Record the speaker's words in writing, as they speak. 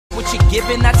what you're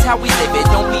given, that's how we live it.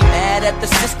 Don't be mad at the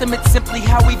system, it's simply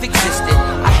how we've existed.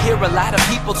 I hear a lot of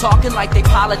people talking like they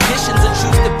politicians and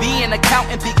choose to be an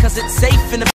accountant because it's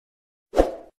safe in a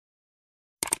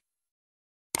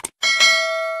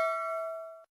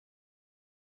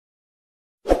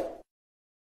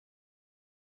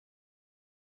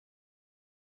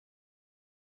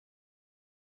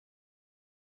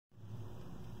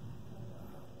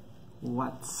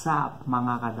What's up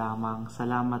mga kadamang?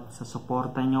 Salamat sa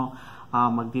suporta nyo.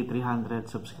 Magdi 300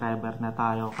 subscriber na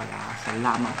tayo, kaya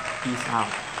salamat. Peace out.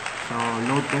 So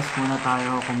load test muna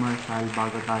tayo, commercial,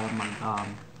 bago tayo mag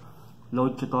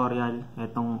load tutorial.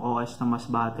 Itong OS na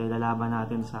Masbate, lalaban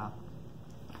natin sa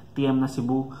TM na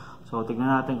Cebu. So tignan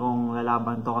natin kung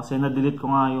lalaban to, kasi na-delete ko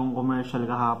nga yung commercial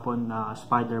kahapon na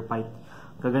spider fight.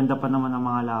 Gaganda pa naman ang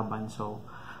mga laban. So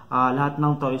lahat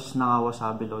ng toys na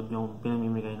wasabi load yung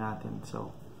pinamimigay natin.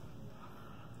 So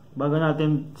bago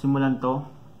natin simulan to,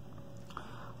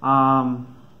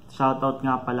 shoutout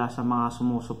nga pala sa mga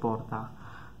sumusuporta,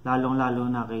 lalong lalo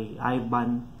na kay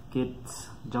Ivan,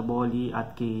 Kits, Jaboli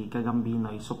at kay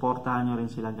Gagambino. Suportahan nyo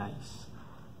rin sila guys.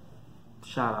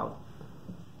 Shoutout.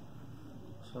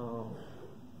 So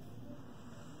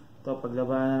ito,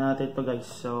 paglabanan natin to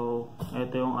guys. So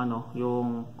ito yung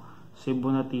yung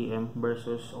Cebu na TM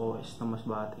versus OS na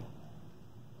Masbate.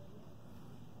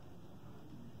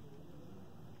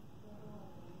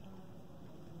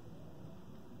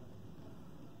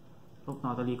 Oh,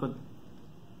 nakatalikod.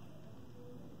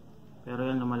 Pero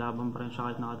yan, lumalaban pa rin siya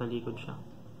kahit nakatalikod siya.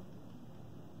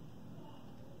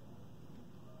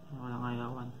 Walang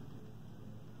ayawan.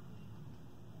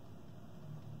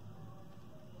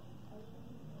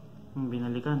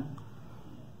 Binalikan.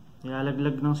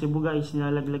 Nilalaglag ng Cebu guys,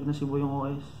 nilalaglag ng Cebu yung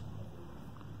OS.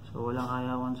 So walang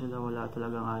ayawan sila, wala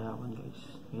talagang ayawan guys.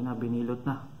 Yun na, binilot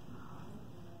na.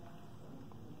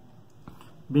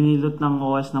 Binilot ng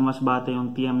OS na Masbate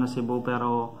yung TM na Cebu,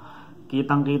 pero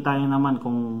kitang kita yun naman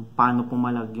kung paano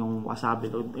pumalag yung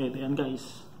wasabi load. Yan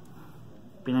guys,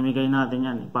 pinamigay natin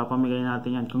yan, ipapamigay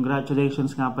natin yan.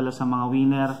 Congratulations nga pala sa mga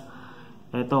winner.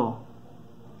 Eto,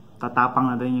 tatapang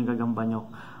na din yung Gagamba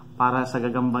nyo. Para sa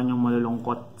Gagamba nyong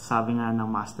malulungkot, sabi nga ng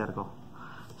master ko.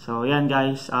 So yan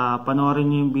guys, panoorin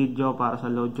nyo yung video para sa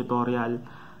load tutorial.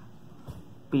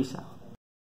 Peace out.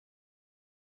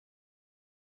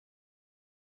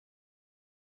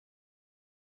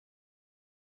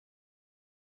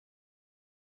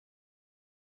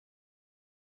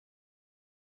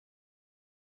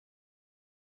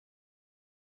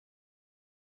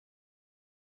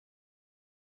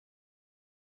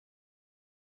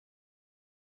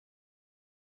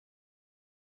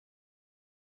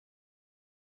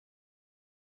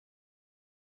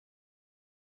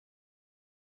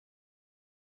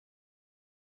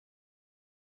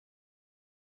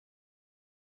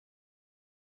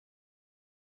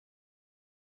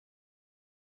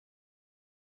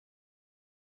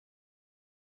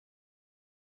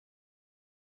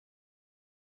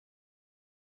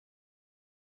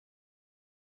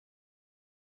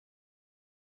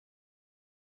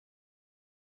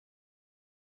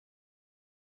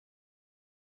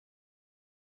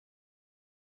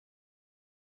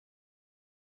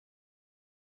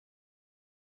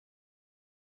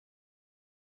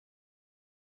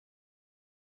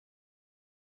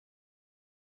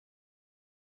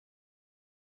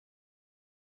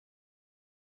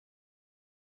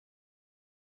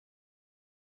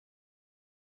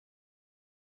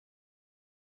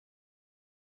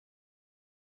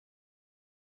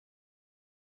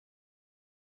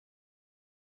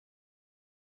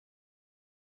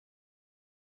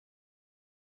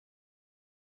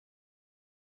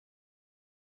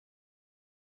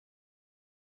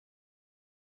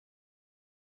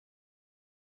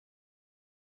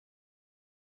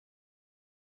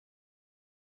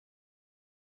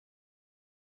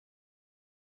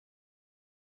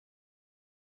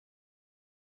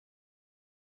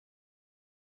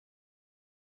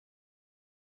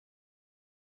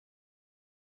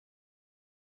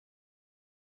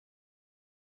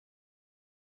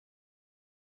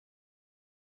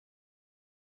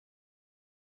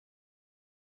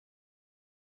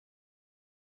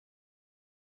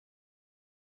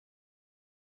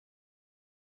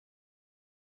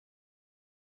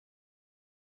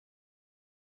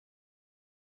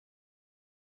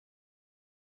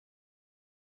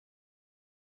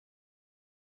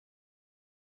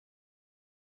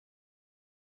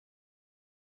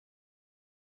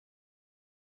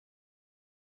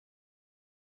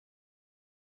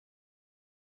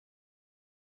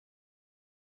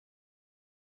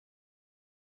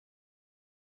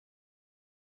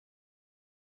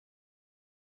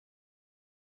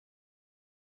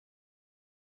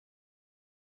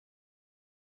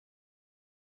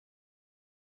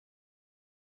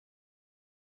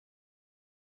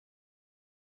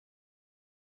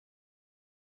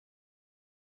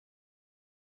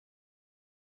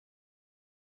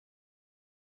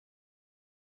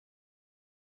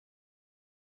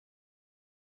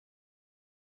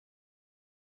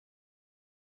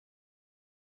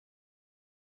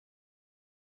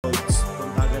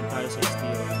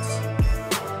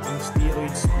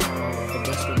 next the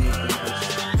best comedian is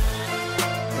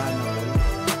Gagamba.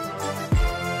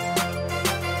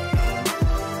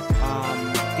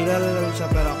 Kilala lang siya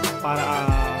pero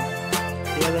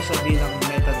kilala siya bilang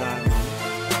metadano.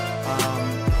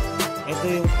 Ito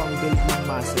yung pang-build ng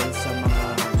muscle sa mga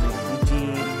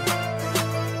nag-gym,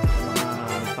 mga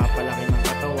nagpapalaki ng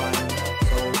katawan.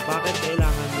 So, bakit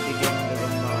kailangan bigyan ng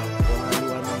Gagamba o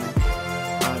haluan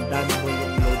ng danable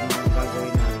yung load na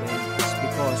gagawin natin? Is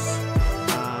because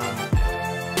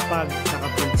pag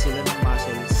nakabuild sila ng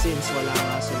muscle, since wala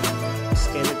nga silang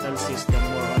skeletal system,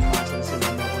 more on muscle sila,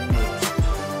 more on nerves,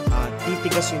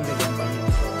 titigas yung Gagamba nyo.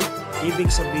 So, ibig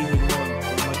sabihin nun,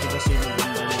 kung matigas yung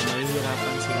Gagamba nyo,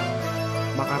 mahihirapan silang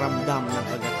makaramdam ng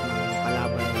agad ng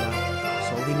kalaban nila.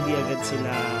 So, hindi agad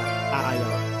sila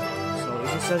aayaw. So,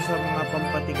 isa sa mga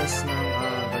pampatigas ng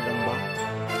Gagamba,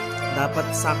 dapat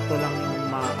sakto lang yung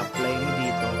ma-apply nyo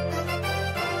dito.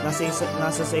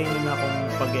 Nasa sa inyo na kung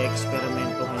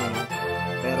pag-experimentohan nyo.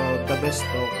 Pero the best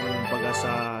to, kung baga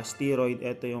sa steroid,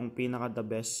 ito yung pinaka the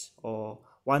best o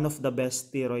one of the best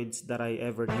steroids that I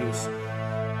ever used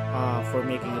for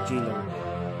making a G-Low.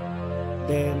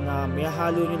 Then, may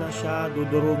halo nyo lang siya,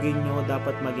 dudurugin nyo,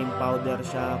 dapat maging powder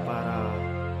siya para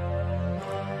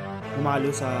humalo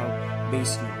sa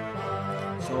base nyo.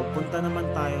 So, punta naman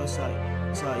tayo sa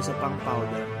isa pang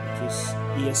powder, which is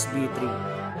ESB3.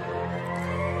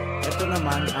 Ito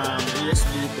naman,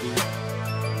 ESB3.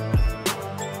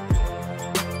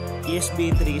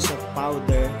 ESB3 is a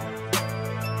powder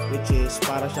which is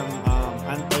para siyang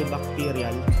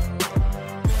antibacterial.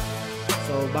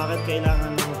 So, bakit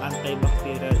kailangan ng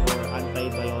antibacterial or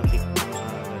antibiotic ng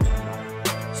Gagamba?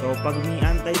 So, pag may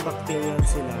antibacterial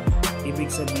sila, ibig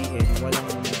sabihin walang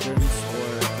germs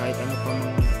or kahit ano pa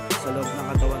mang sa loob ng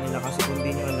katawan nila. Kasi kung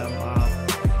di nyo alam,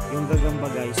 yung Gagamba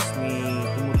guys, may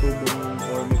tumutubong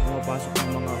or may pumapasok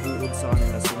ng mga uod sa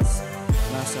kanila since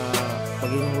pag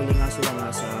inuhuli nga sila,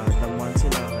 nasa damuhan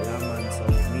sila, halaman. So,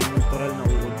 may natural na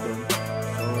uod doon.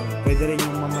 So, pwede rin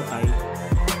yung mamatay.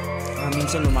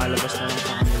 Minsan lumalabas na lang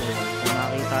sa kanila. Kung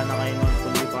nakita na kayo nun,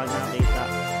 kung di pa nakita,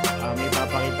 may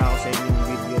papakita ko sa inyo yung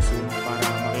video soon para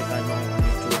makita nyo kung ano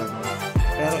yung tsura nun.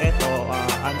 Pero ito,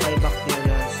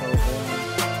 antibacterial. So, kung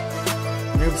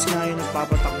nerves nga yung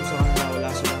nagpapatakbo sa kanila, wala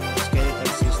silang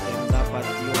skeletal system, dapat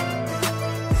yung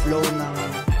flow ng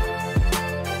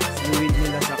fluid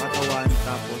nila sa katawan,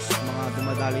 tapos mga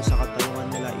dumadali sa katawan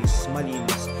nila is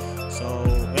malinis. So,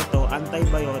 ito,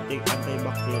 antibiotic,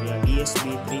 antibacterial,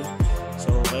 ESB3.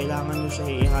 So, kailangan nyo siya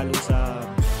ihalo sa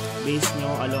base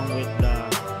nyo along with the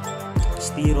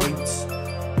steroids.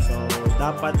 So,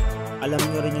 dapat alam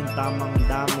nyo rin yung tamang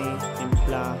dami,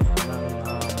 timpla ng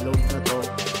load na to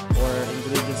or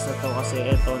ingredients na to, kasi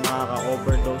ito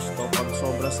nakaka-overdose to. Pag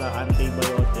sobra sa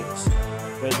antibiotics,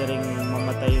 pwede rin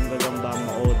mamatay yung Gagamba,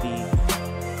 ma-OD,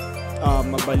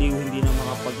 mabaliw, hindi na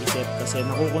makapag-isip kasi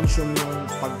nakukonsume yung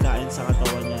pagkain sa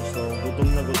katawan niya. So, gutom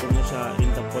na siya in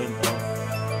the point of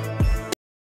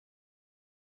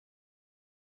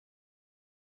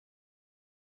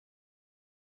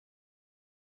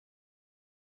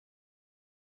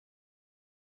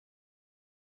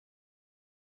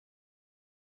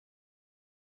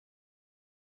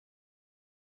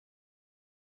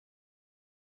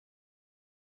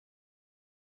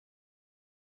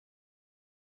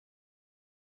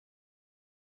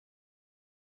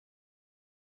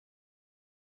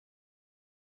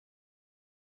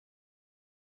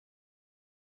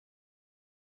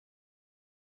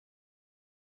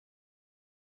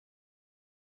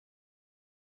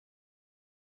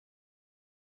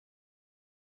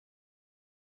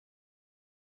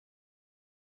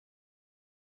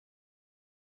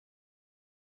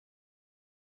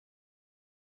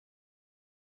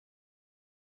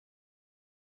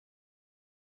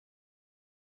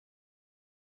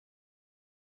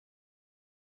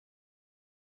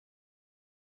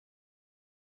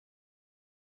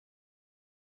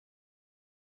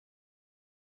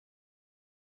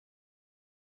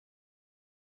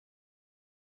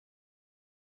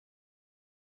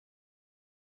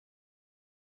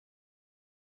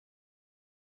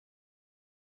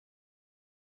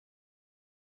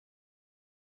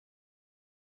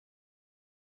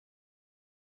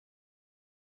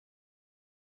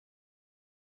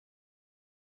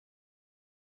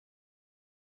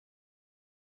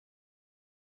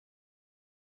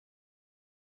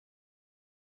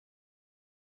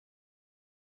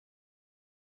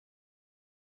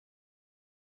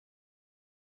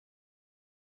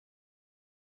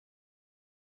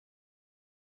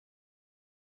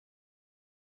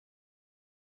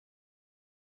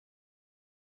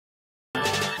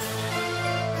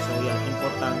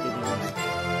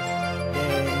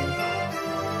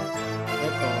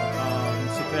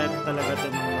talaga to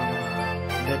ng mga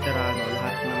veterano,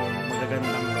 lahat ng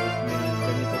magagandang load may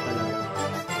ganito talaga.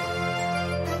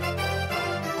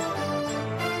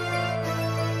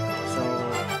 So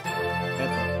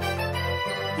eto,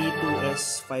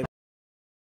 T2S5.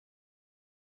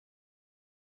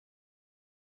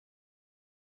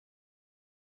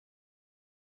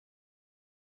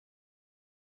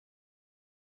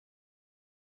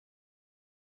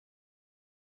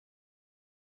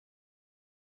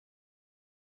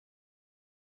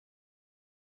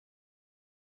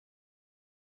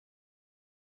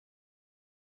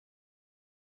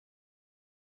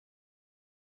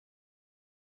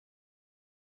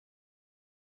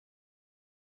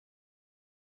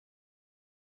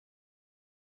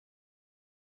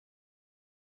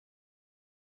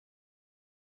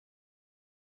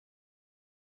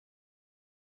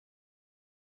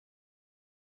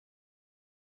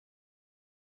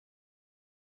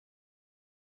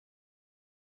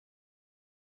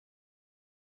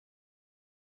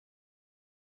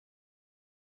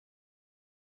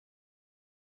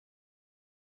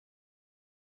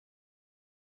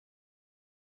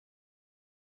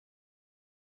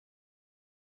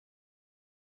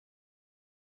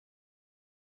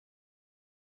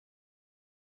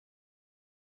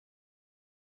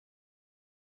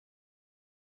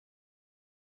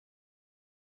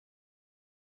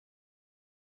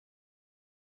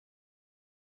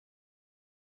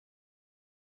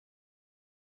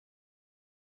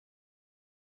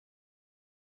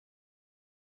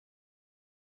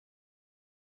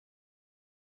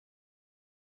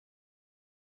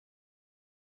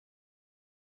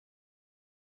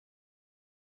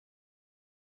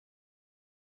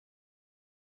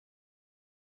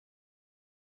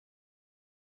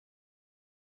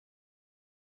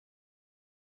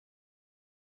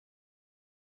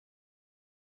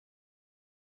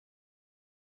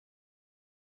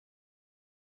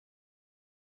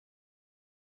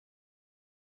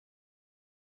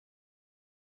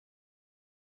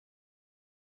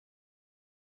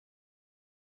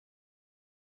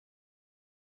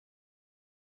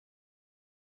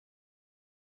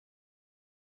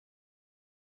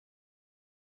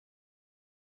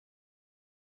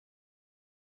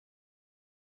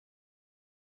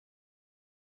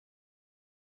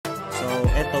 So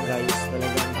eto guys,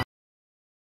 talagang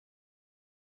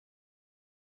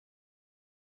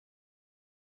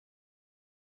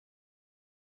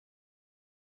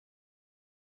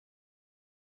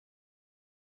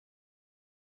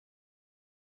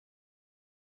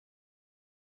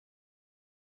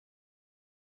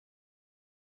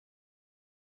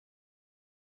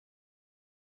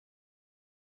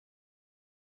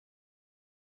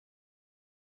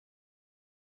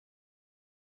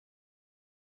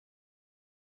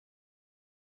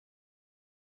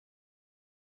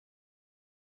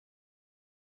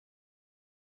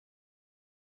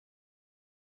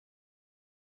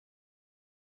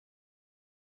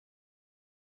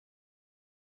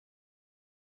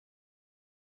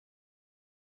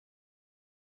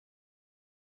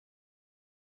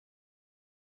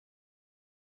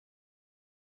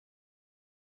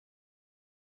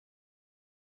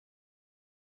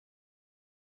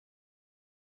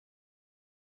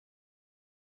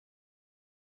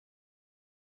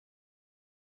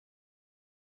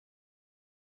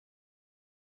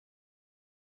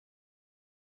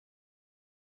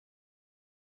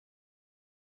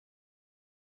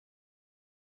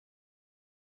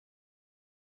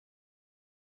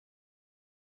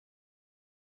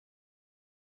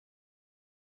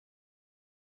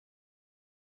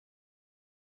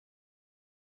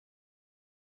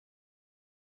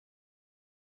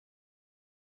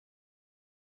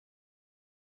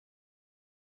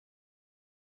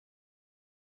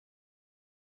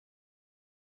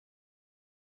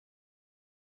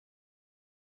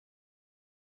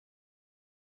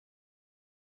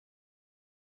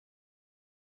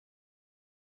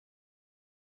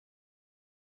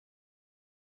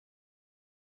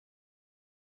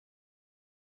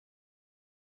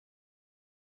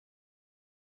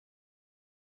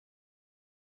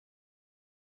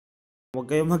huwag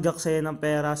kayong mag-aksaya ng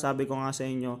pera. Sabi ko nga sa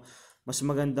inyo, mas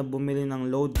maganda bumili ng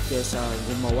load kesa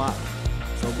gumawa.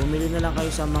 So bumili na lang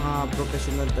kayo sa mga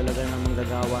professional talaga na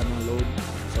manggagawa ng load.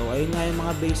 So ayun nga yung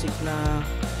mga basic na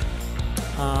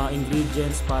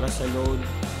ingredients para sa load.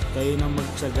 Kayo na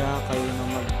magtsaga, kayo na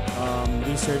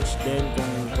mag-research din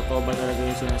kung totoo ba talaga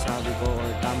yung sinasabi ko or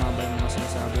tama ba yung mga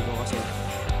sinasabi ko, kasi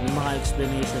may mga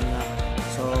explanation nga.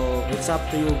 So it's up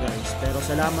to you guys. Pero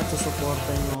salamat sa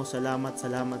suporta nyo. Salamat.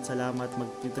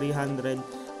 Magti 300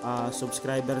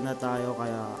 subscriber na tayo,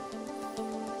 kaya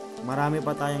marami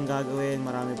pa tayong gagawin,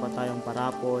 marami pa tayong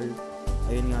parapol.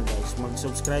 Ayun nga guys,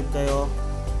 mag-subscribe kayo.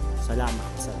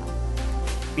 Salamat.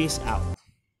 Peace out.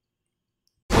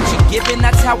 Given,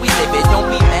 that's how we live it. Don't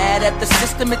be mad at the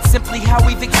system, it's simply how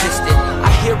we've existed.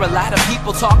 I hear a lot of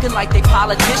people talking like they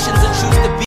politicians and choose to be